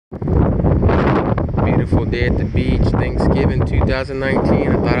beautiful day at the beach, Thanksgiving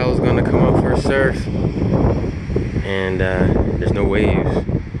 2019. I thought I was gonna come up for a surf, and there's no waves.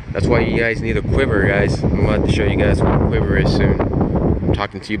 That's why you guys need a quiver, guys. I'm about to show you guys what a quiver is soon. I'm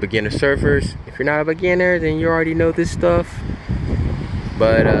talking to you beginner surfers. If you're not a beginner, then you already know this stuff.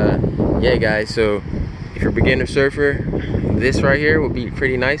 But yeah, guys, so if you're a beginner surfer, this right here will be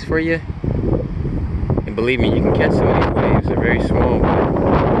pretty nice for you. And believe me, you can catch some of these waves. They're very small,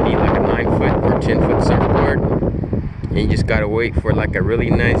 but you need like a 9-foot or 10-foot surfboard. And you just gotta wait for like a really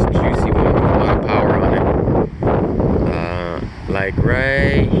nice juicy one with a lot of power on it. Like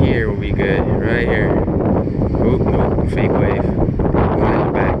right here will be good. Right here. Oop, nope, fake wave. One in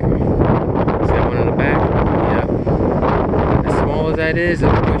the back. Is that one in the back? Yeah. As small as that is,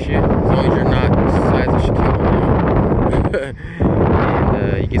 it'll push you. As long as you're not the size of Shaquille.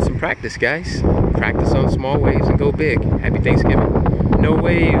 And you get some practice, guys. Practice on small waves and go big. Happy Thanksgiving. No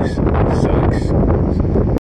waves. Sucks.